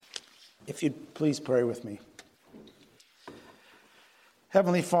If you'd please pray with me.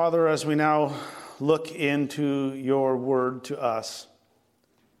 Heavenly Father, as we now look into your word to us,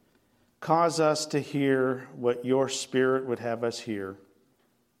 cause us to hear what your Spirit would have us hear.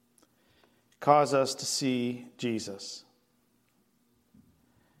 Cause us to see Jesus.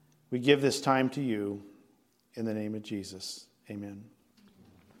 We give this time to you in the name of Jesus. Amen.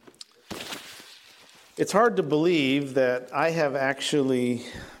 It's hard to believe that I have actually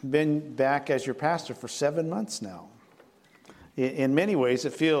been back as your pastor for 7 months now. In many ways,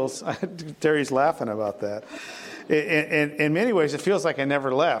 it feels, Terry's laughing about that. In many ways, it feels like I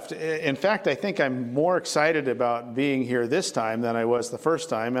never left. In fact, I think I'm more excited about being here this time than I was the first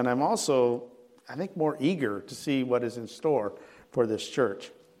time. And I'm also, I think, more eager to see what is in store for this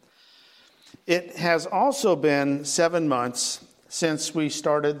church. It has also been 7 months since we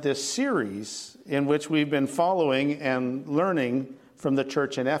started this series in which we've been following and learning from the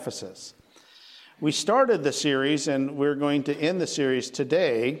church in Ephesus. We started the series, and we're going to end the series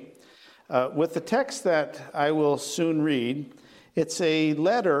today with the text that I will soon read. It's a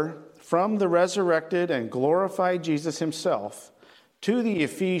letter from the resurrected and glorified Jesus himself to the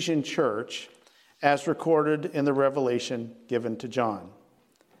Ephesian church as recorded in the revelation given to John.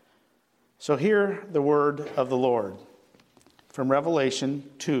 So hear the word of the Lord from Revelation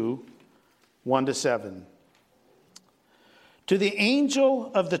 2, 1-7. To the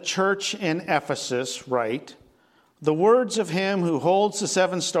angel of the church in Ephesus write, the words of him who holds the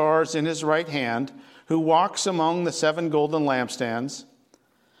 7 stars in his right hand, who walks among the 7 golden lampstands.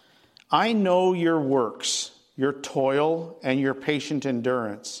 I know your works, your toil, and your patient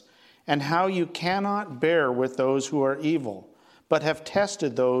endurance, and how you cannot bear with those who are evil, but have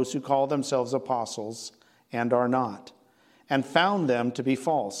tested those who call themselves apostles and are not, and found them to be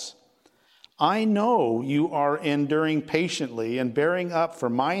false. I know you are enduring patiently and bearing up for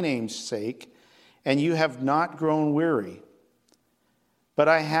my name's sake, and you have not grown weary. But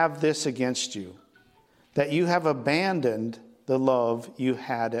I have this against you, that you have abandoned the love you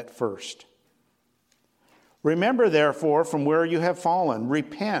had at first. Remember, therefore, from where you have fallen,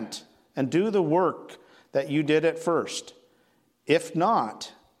 repent and do the work that you did at first. If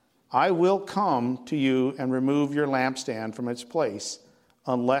not, I will come to you and remove your lampstand from its place,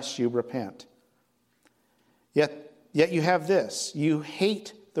 unless you repent. Yet you have this, you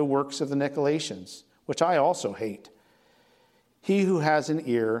hate the works of the Nicolaitans, which I also hate. He who has an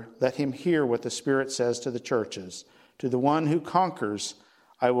ear, let him hear what the Spirit says to the churches. To the one who conquers,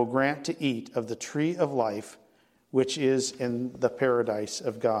 I will grant to eat of the tree of life, which is in the paradise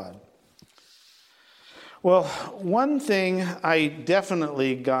of God. Well, one thing I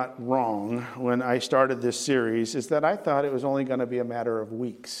definitely got wrong when I started this series is that I thought it was only going to be a matter of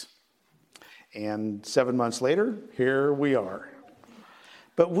weeks. And 7 months later, here we are.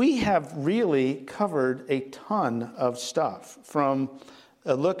 But we have really covered a ton of stuff, from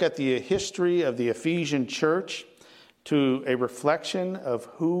a look at the history of the Ephesian church to a reflection of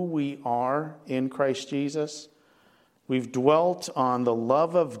who we are in Christ Jesus. We've dwelt on the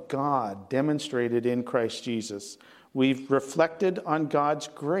love of God demonstrated in Christ Jesus. We've reflected on God's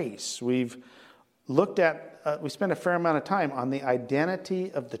grace. We've looked at, we spent a fair amount of time on the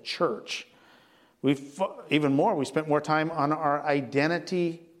identity of the church. We spent more time on our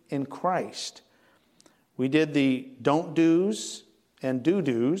identity in Christ. We did the don't do's and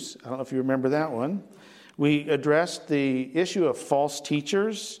do-do's. I don't know if you remember that one. We addressed the issue of false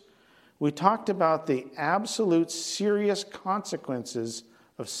teachers. We talked about the absolute serious consequences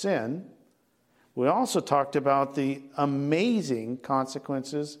of sin. We also talked about the amazing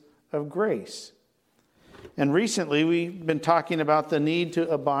consequences of grace. And recently we've been talking about the need to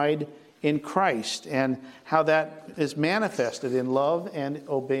abide in Christ and how that is manifested in love and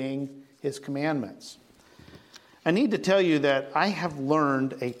obeying his commandments. I need to tell you that I have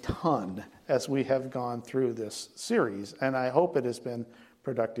learned a ton as we have gone through this series, and I hope it has been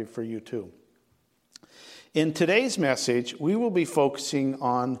productive for you too. In today's message, we will be focusing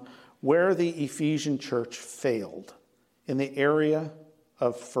on where the Ephesian church failed in the area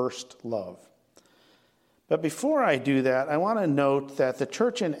of first love. But before I do that, I want to note that the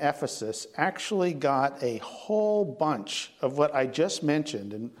church in Ephesus actually got a whole bunch of what I just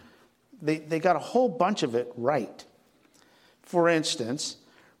mentioned, and they got a whole bunch of it right. For instance,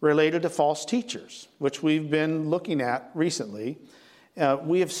 related to false teachers, which we've been looking at recently,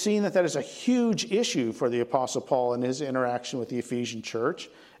 we have seen that is a huge issue for the Apostle Paul in his interaction with the Ephesian church.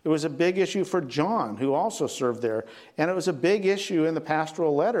 It was a big issue for John, who also served there. And it was a big issue in the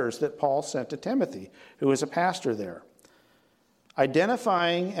pastoral letters that Paul sent to Timothy, who was a pastor there.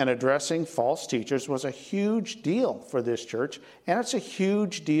 Identifying and addressing false teachers was a huge deal for this church, and it's a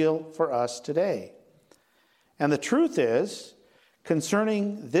huge deal for us today. And the truth is,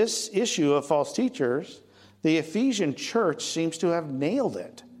 concerning this issue of false teachers, the Ephesian church seems to have nailed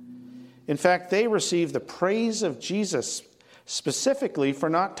it. In fact, they received the praise of Jesus specifically for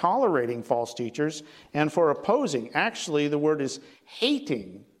not tolerating false teachers and for opposing. Actually, the word is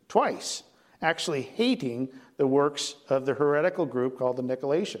hating twice. Actually hating the works of the heretical group called the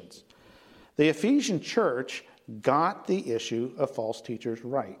Nicolaitans. The Ephesian church got the issue of false teachers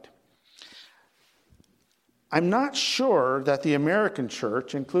right. I'm not sure that the American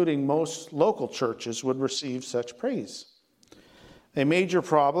church, including most local churches, would receive such praise. A major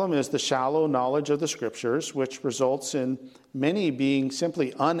problem is the shallow knowledge of the scriptures, which results in many being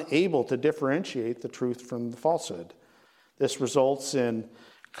simply unable to differentiate the truth from the falsehood. This results in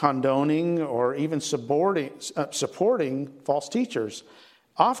condoning or even supporting false teachers,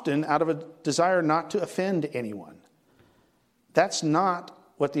 often out of a desire not to offend anyone. That's not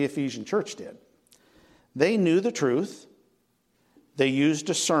what the Ephesian church did. They knew the truth, they used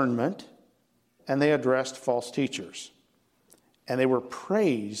discernment, and they addressed false teachers. And they were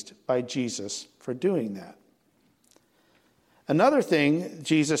praised by Jesus for doing that. Another thing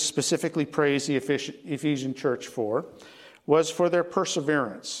Jesus specifically praised the Ephesian church for was for their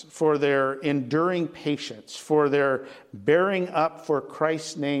perseverance, for their enduring patience, for their bearing up for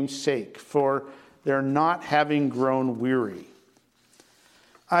Christ's name's sake, for their not having grown weary.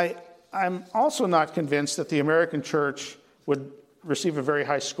 I'm also not convinced that the American church would receive a very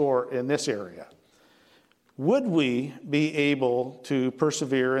high score in this area. Would we be able to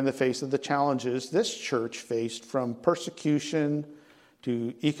persevere in the face of the challenges this church faced, from persecution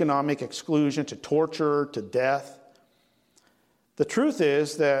to economic exclusion to torture to death? The truth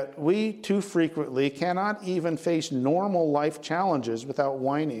is that we too frequently cannot even face normal life challenges without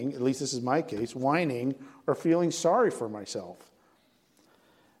whining, at least this is my case, whining or feeling sorry for myself.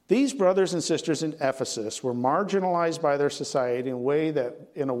 These brothers and sisters in Ephesus were marginalized by their society in a way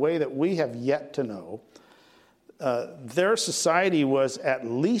that we have yet to know. Their society was at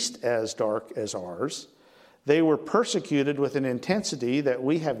least as dark as ours. They were persecuted with an intensity that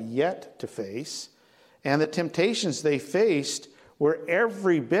we have yet to face, and the temptations they faced were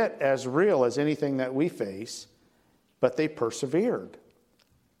every bit as real as anything that we face, but they persevered.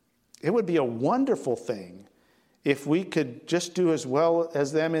 It would be a wonderful thing if we could just do as well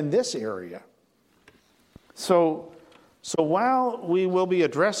as them in this area. So while we will be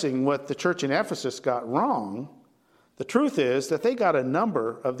addressing what the church in Ephesus got wrong, the truth is that they got a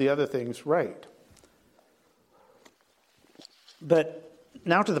number of the other things right. But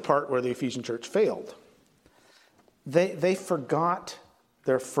now to the part where the Ephesian church failed. They forgot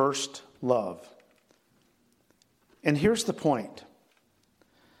their first love. And here's the point.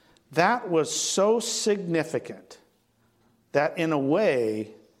 That was so significant that in a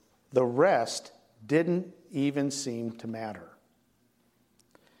way, the rest didn't even seem to matter.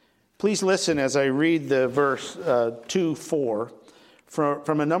 Please listen as I read the verse 2:4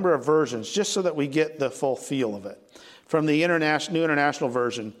 from a number of versions, just so that we get the full feel of it. From the New International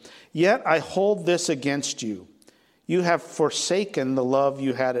Version, "Yet I hold this against you. You have forsaken the love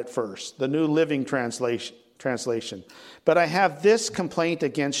you had at first." The New Living Translation. "But I have this complaint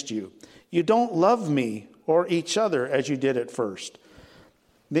against you. You don't love me or each other as you did at first."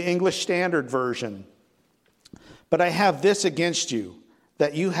 The English Standard Version. "But I have this against you,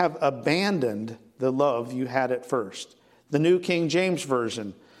 that you have abandoned the love you had at first." The New King James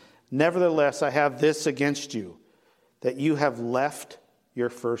Version. "Nevertheless, I have this against you, that you have left your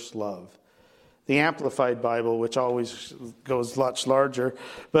first love." The Amplified Bible, which always goes much larger,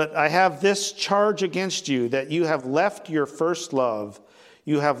 "But I have this charge against you, that you have left your first love.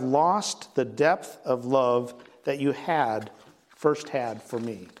 You have lost the depth of love that you first had for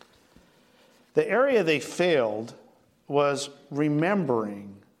me." The area they failed was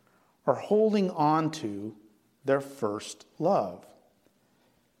remembering or holding on to their first love.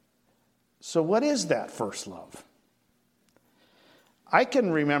 So what is that first love? I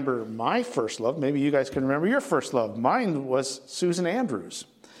can remember my first love. Maybe you guys can remember your first love. Mine was Susan Andrews.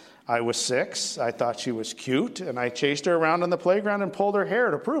 I was 6. I thought she was cute, and I chased her around on the playground and pulled her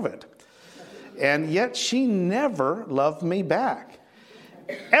hair to prove it. And yet she never loved me back,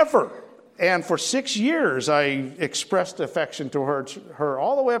 ever. And for 6 years, I expressed affection toward her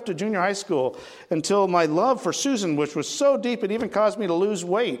all the way up to junior high school, until my love for Susan, which was so deep it even caused me to lose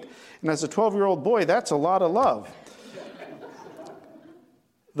weight. And as a 12-year-old boy, that's a lot of love.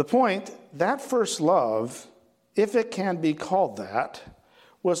 The point, that first love, if it can be called that,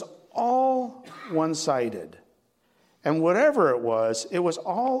 was all one-sided. And whatever it was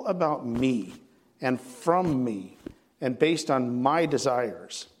all about me and from me and based on my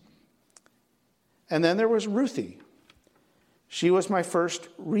desires. And then there was Ruthie. She was my first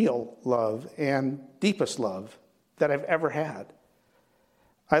real love and deepest love that I've ever had.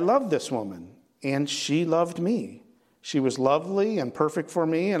 I loved this woman, and she loved me. She was lovely and perfect for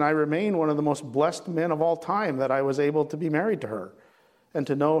me, and I remain one of the most blessed men of all time that I was able to be married to her and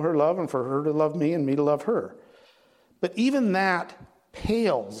to know her love and for her to love me and me to love her. But even that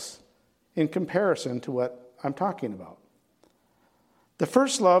pales in comparison to what I'm talking about. The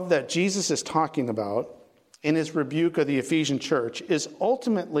first love that Jesus is talking about in his rebuke of the Ephesian church is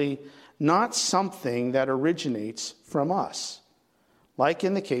ultimately not something that originates from us, like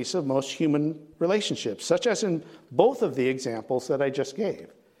in the case of most human relationships, such as in both of the examples that I just gave.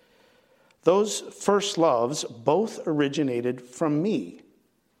 Those first loves both originated from me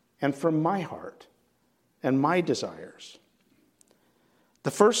and from my heart and my desires.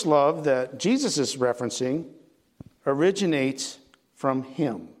 The first love that Jesus is referencing originates from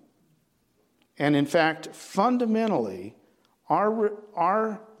him. And in fact, fundamentally,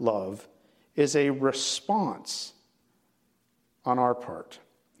 our love is a response on our part.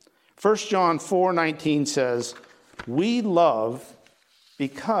 1 John 4:19 says, "We love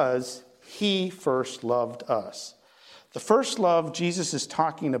because he first loved us." The first love Jesus is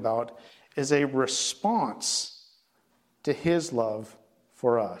talking about is a response to his love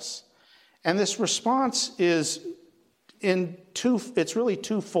for us. And this response is it's really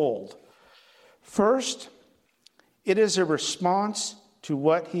twofold. First, it is a response to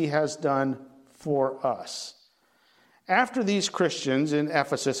what he has done for us. After these Christians in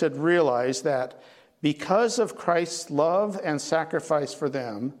Ephesus had realized that because of Christ's love and sacrifice for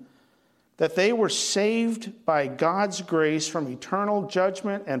them, that they were saved by God's grace from eternal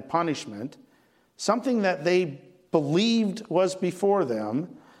judgment and punishment, something that they believed was before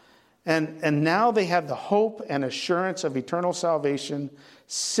them, and now they have the hope and assurance of eternal salvation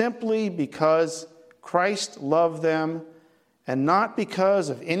simply because Christ loved them and not because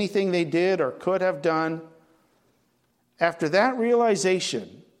of anything they did or could have done. After that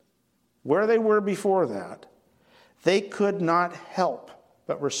realization, where they were before that, they could not help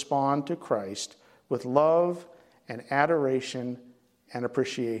but respond to Christ with love and adoration and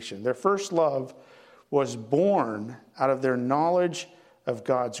appreciation. Their first love was born out of their knowledge of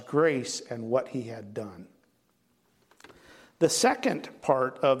God's grace and what he had done. The second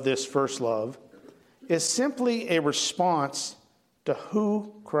part of this first love is simply a response to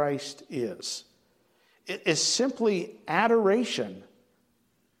who Christ is. It is simply adoration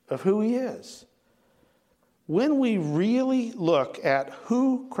of who he is. When we really look at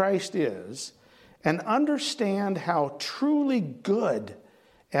who Christ is and understand how truly good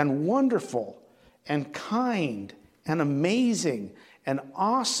and wonderful and kind and amazing and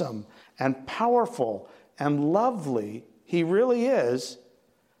awesome and powerful and lovely he really is,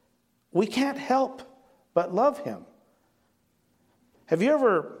 we can't help but love him. Have you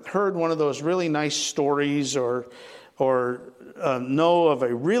ever heard one of those really nice stories or know of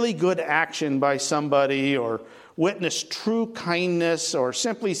a really good action by somebody or witnessed true kindness or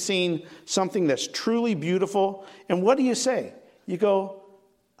simply seen something that's truly beautiful? And what do you say? You go,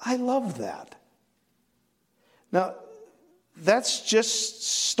 I love that. Now, that's just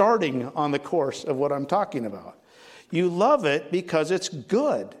starting on the course of what I'm talking about. You love it because it's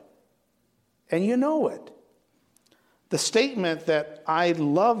good, and you know it. The statement that I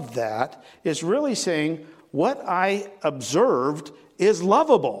love that is really saying what I observed is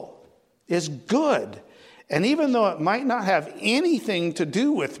lovable, is good. And even though it might not have anything to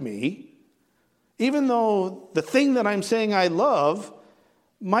do with me, even though the thing that I'm saying I love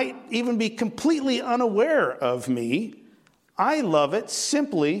might even be completely unaware of me, I love it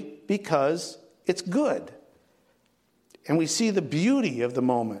simply because it's good. And we see the beauty of the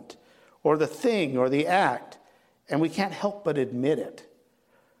moment or the thing or the act, and we can't help but admit it.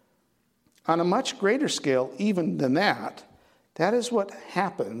 On a much greater scale even than that, that is what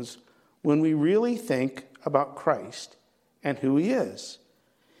happens when we really think about Christ and who he is.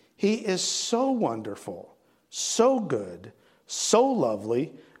 He is so wonderful, so good, so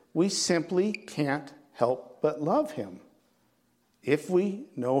lovely, we simply can't help but love him if we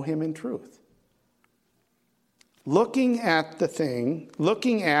know him in truth. Looking at the thing,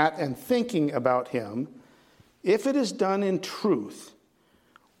 looking at and thinking about him, if it is done in truth,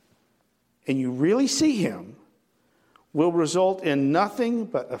 and you really see him, will result in nothing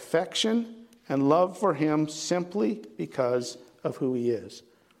but affection and love for him simply because of who he is.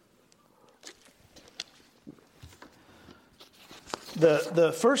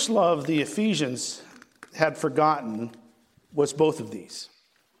 The first love the Ephesians had forgotten was both of these.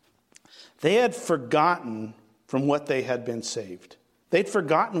 They had forgotten from what they had been saved. They'd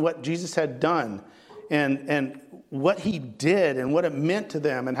forgotten what Jesus had done and what he did and what it meant to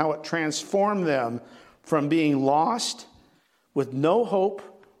them and how it transformed them from being lost with no hope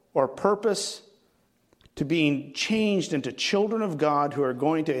or purpose to being changed into children of God who are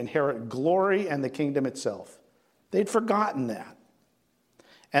going to inherit glory and the kingdom itself. They'd forgotten that.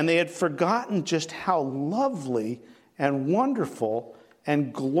 And they had forgotten just how lovely and wonderful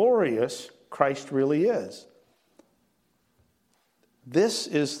and glorious Christ really is. This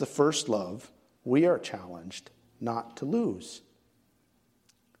is the first love we are challenged not to lose.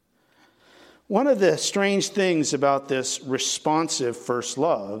 One of the strange things about this responsive first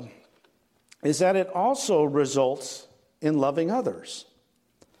love is that it also results in loving others.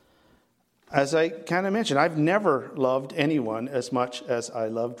 As I kind of mentioned, I've never loved anyone as much as I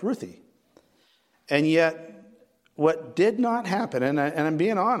loved Ruthie. And yet, what did not happen, and I'm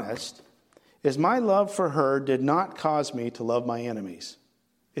being honest, is my love for her did not cause me to love my enemies.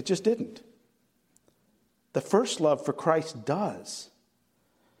 It just didn't. The first love for Christ does.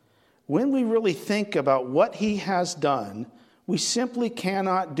 When we really think about what he has done, we simply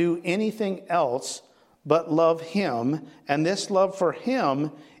cannot do anything else but love him, and this love for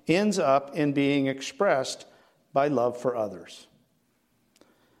him ends up in being expressed by love for others.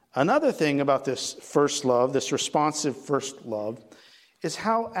 Another thing about this first love, this responsive first love, is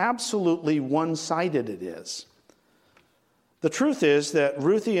how absolutely one-sided it is. The truth is that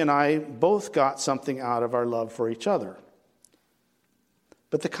Ruthie and I both got something out of our love for each other.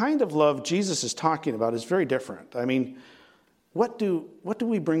 But the kind of love Jesus is talking about is very different. I mean, what do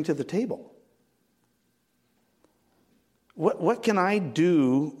we bring to the table? What can I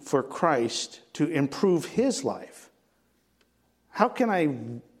do for Christ to improve his life? How can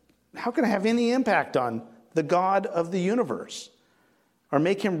I have any impact on the God of the universe? Or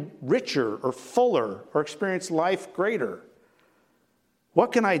make him richer or fuller or experience life greater?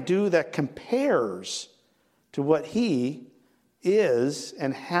 What can I do that compares to what he is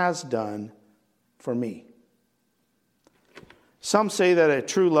and has done for me? Some say that a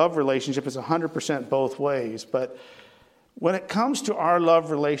true love relationship is 100% both ways, but when it comes to our love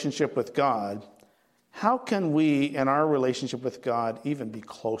relationship with God, how can we, in our relationship with God, even be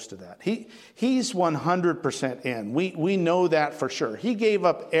close to that? He's 100% in. We know that for sure. He gave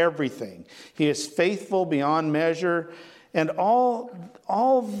up everything. He is faithful beyond measure. And all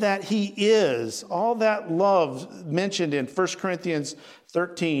that he is, all that love mentioned in 1 Corinthians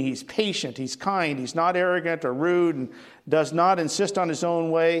 13, he's patient, he's kind, he's not arrogant or rude, and does not insist on his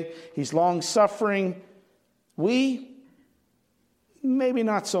own way. He's long-suffering. We, maybe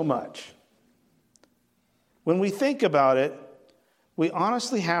not so much. When we think about it, we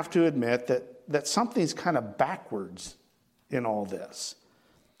honestly have to admit that something's kind of backwards in all this.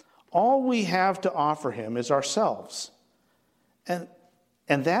 All we have to offer him is ourselves.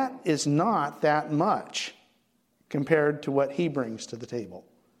 And that is not that much compared to what he brings to the table.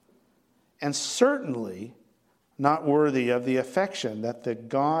 And certainly not worthy of the affection that the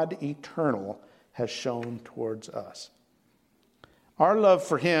God eternal has shown towards us. Our love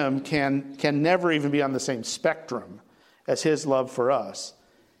for him can never even be on the same spectrum as his love for us,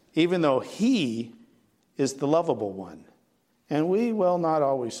 even though he is the lovable one. And we, well, not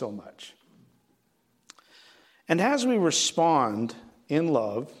always so much. And as we respond in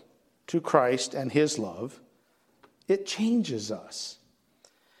love to Christ and his love, it changes us.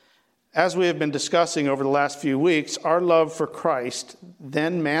 As we have been discussing over the last few weeks, our love for Christ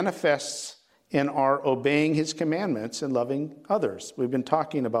then manifests in our obeying his commandments and loving others. We've been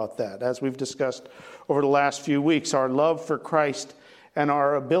talking about that. As we've discussed over the last few weeks, our love for Christ and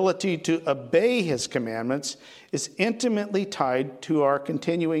our ability to obey his commandments is intimately tied to our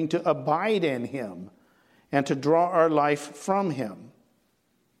continuing to abide in him and to draw our life from him.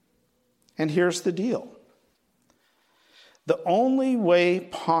 And here's the deal. The only way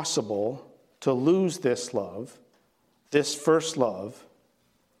possible to lose this love, this first love,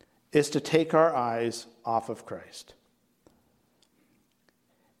 is to take our eyes off of Christ.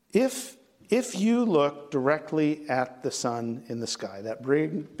 If you look directly at the sun in the sky, that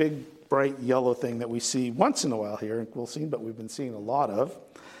big, bright yellow thing that we see once in a while here in Quilcene, but we've been seeing a lot of,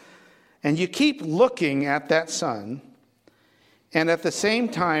 and you keep looking at that sun, and at the same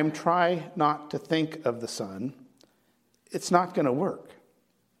time try not to think of the sun, it's not going to work.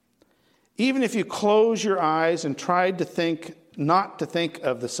 Even if you close your eyes and tried to not to think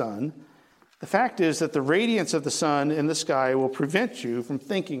of the sun, the fact is that the radiance of the sun in the sky will prevent you from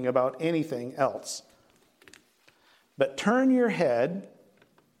thinking about anything else. But turn your head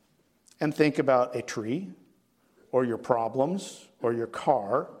and think about a tree or your problems or your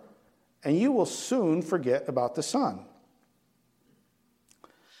car, and you will soon forget about the sun.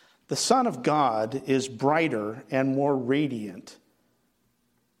 The Son of God is brighter and more radiant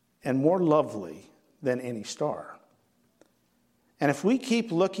and more lovely than any star. And if we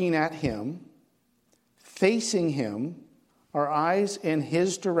keep looking at him, facing him, our eyes in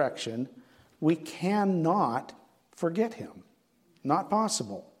his direction, we cannot forget him. Not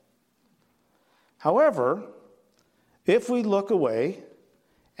possible. However, if we look away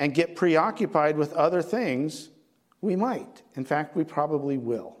and get preoccupied with other things, we might. In fact, we probably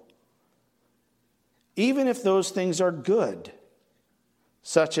will. Even if those things are good,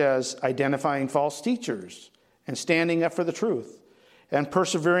 such as identifying false teachers and standing up for the truth and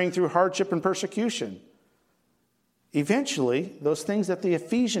persevering through hardship and persecution. Eventually, those things that the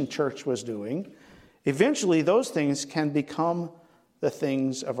Ephesian church was doing, eventually those things can become the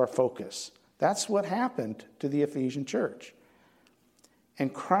things of our focus. That's what happened to the Ephesian church.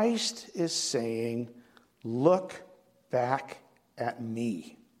 And Christ is saying, look back at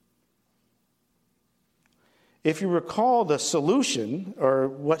me. If you recall, the solution, or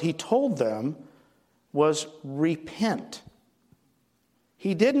what he told them, was repent.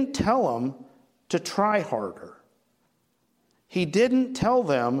 He didn't tell them to try harder. He didn't tell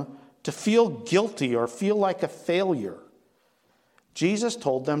them to feel guilty or feel like a failure. Jesus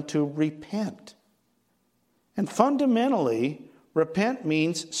told them to repent. And fundamentally, repent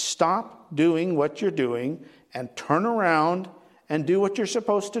means stop doing what you're doing and turn around and do what you're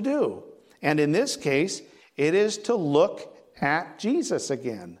supposed to do. And in this case, it is to look at Jesus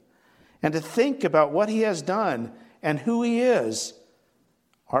again and to think about what he has done and who he is,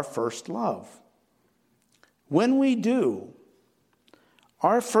 our first love. When we do,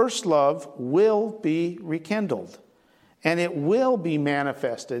 our first love will be rekindled, and it will be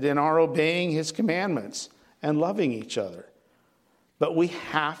manifested in our obeying his commandments and loving each other. But we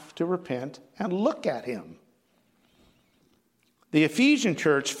have to repent and look at him. The Ephesian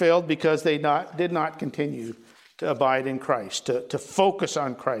church failed because they did not continue to abide in Christ, to focus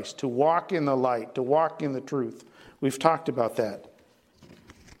on Christ, to walk in the light, to walk in the truth. We've talked about that.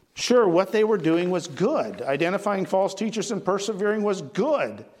 Sure, what they were doing was good. Identifying false teachers and persevering was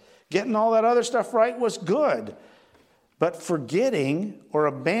good. Getting all that other stuff right was good. But forgetting or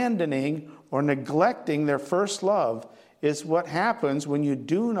abandoning or neglecting their first love is what happens when you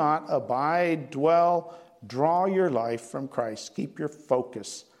do not abide, dwell, draw your life from Christ. Keep your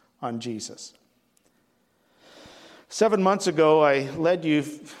focus on Jesus. 7 months ago,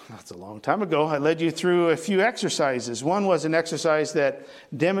 that's a long time ago, I led you through a few exercises. One was an exercise that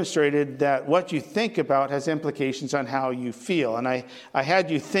demonstrated that what you think about has implications on how you feel. And I had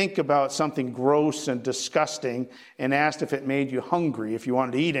you think about something gross and disgusting and asked if it made you hungry, if you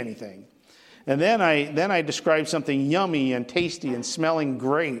wanted to eat anything. And then I described something yummy and tasty and smelling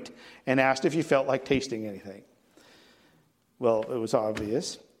great and asked if you felt like tasting anything. Well, it was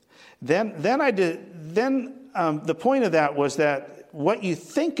obvious. The point of that was that what you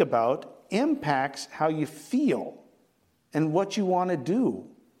think about impacts how you feel and what you want to do.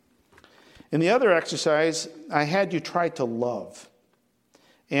 In the other exercise, I had you try to love.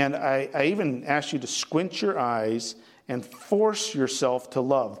 And I even asked you to squint your eyes and force yourself to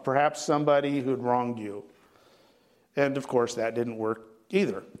love, perhaps somebody who'd wronged you. And of course, that didn't work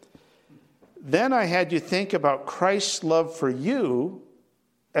either. Then I had you think about Christ's love for you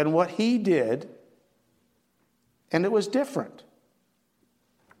and what he did, and it was different.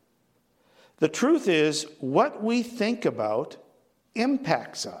 The truth is, what we think about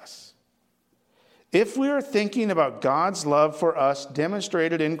impacts us. If we are thinking about God's love for us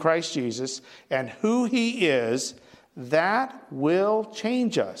demonstrated in Christ Jesus and who he is, that will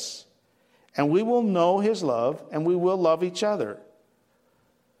change us. And we will know his love, and we will love each other.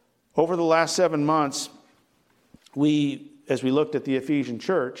 Over the last 7 months, as we looked at the Ephesian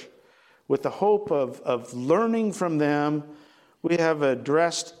church, with the hope of learning from them, we have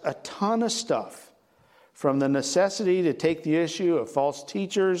addressed a ton of stuff, from the necessity to take the issue of false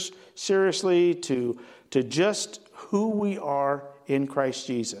teachers seriously to just who we are in Christ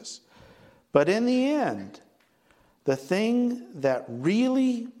Jesus. But in the end, the thing that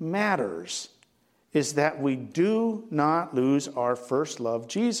really matters is that we do not lose our first love,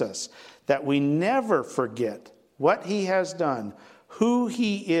 Jesus, that we never forget what he has done, who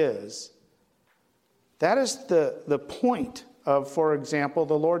he is. That is the point of, for example,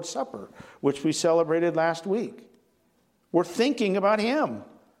 the Lord's Supper, which we celebrated last week. We're thinking about him.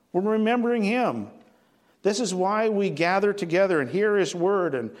 We're remembering him. This is why we gather together and hear his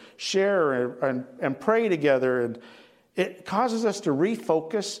word and share and pray together. It causes us to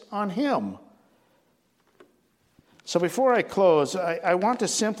refocus on Him. So before I close, I want to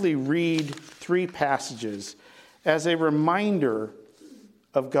simply read 3 passages as a reminder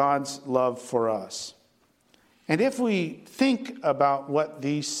of God's love for us. And if we think about what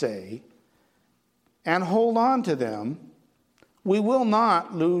these say and hold on to them, we will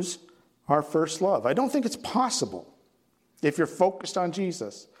not lose our first love. I don't think it's possible if you're focused on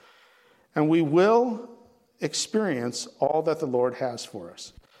Jesus. And we will experience all that the Lord has for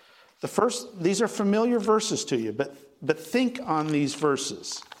us. These are familiar verses to you, but think on these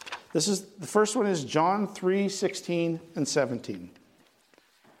verses. The first one is John 3:16 and 17.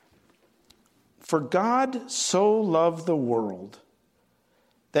 For God so loved the world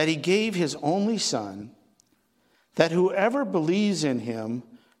that he gave his only Son, that whoever believes in him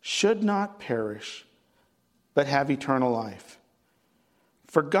should not perish, but have eternal life.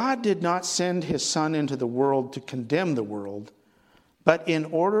 For God did not send his Son into the world to condemn the world, but in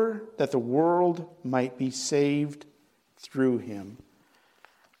order that the world might be saved through him.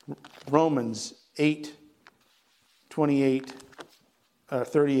 Romans 8:38,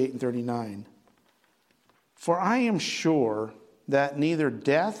 38 and 39. For I am sure that neither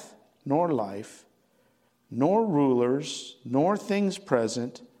death nor life, nor rulers, nor things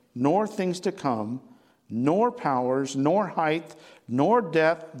present, nor things to come, nor powers, nor height, nor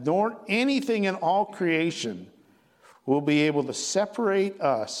depth, nor anything in all creation will be able to separate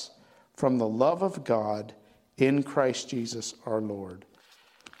us from the love of God in Christ Jesus our Lord.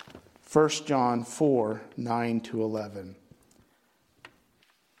 1 John 4:9-11.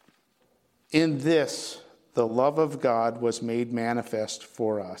 In this, the love of God was made manifest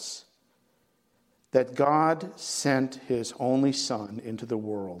for us, that God sent his only Son into the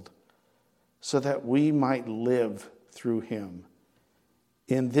world so that we might live through him.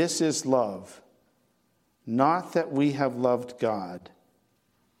 In this is love, not that we have loved God,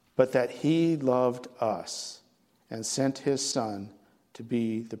 but that he loved us and sent his Son to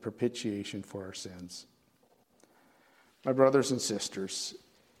be the propitiation for our sins. My brothers and sisters,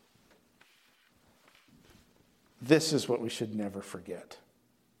 this is what we should never forget.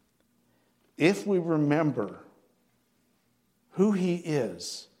 If we remember who he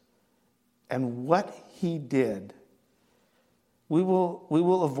is and what he did, we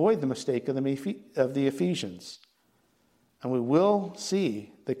will avoid the mistake of the Ephesians. And we will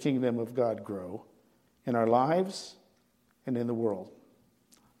see the kingdom of God grow in our lives and in the world.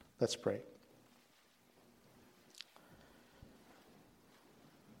 Let's pray.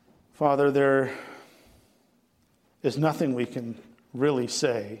 Father, there is nothing we can really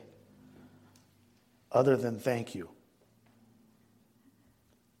say other than thank you.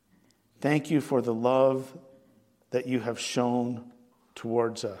 Thank you for the love that you have shown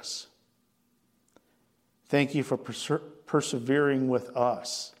towards us. Thank you for persevering with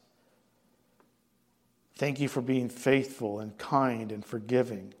us. Thank you for being faithful and kind and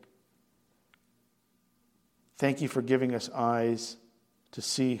forgiving. Thank you for giving us eyes to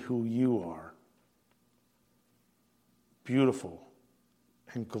see who you are. Beautiful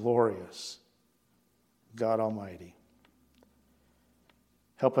and glorious God Almighty.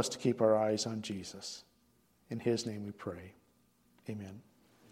 Help us to keep our eyes on Jesus. In his name we pray. Amen.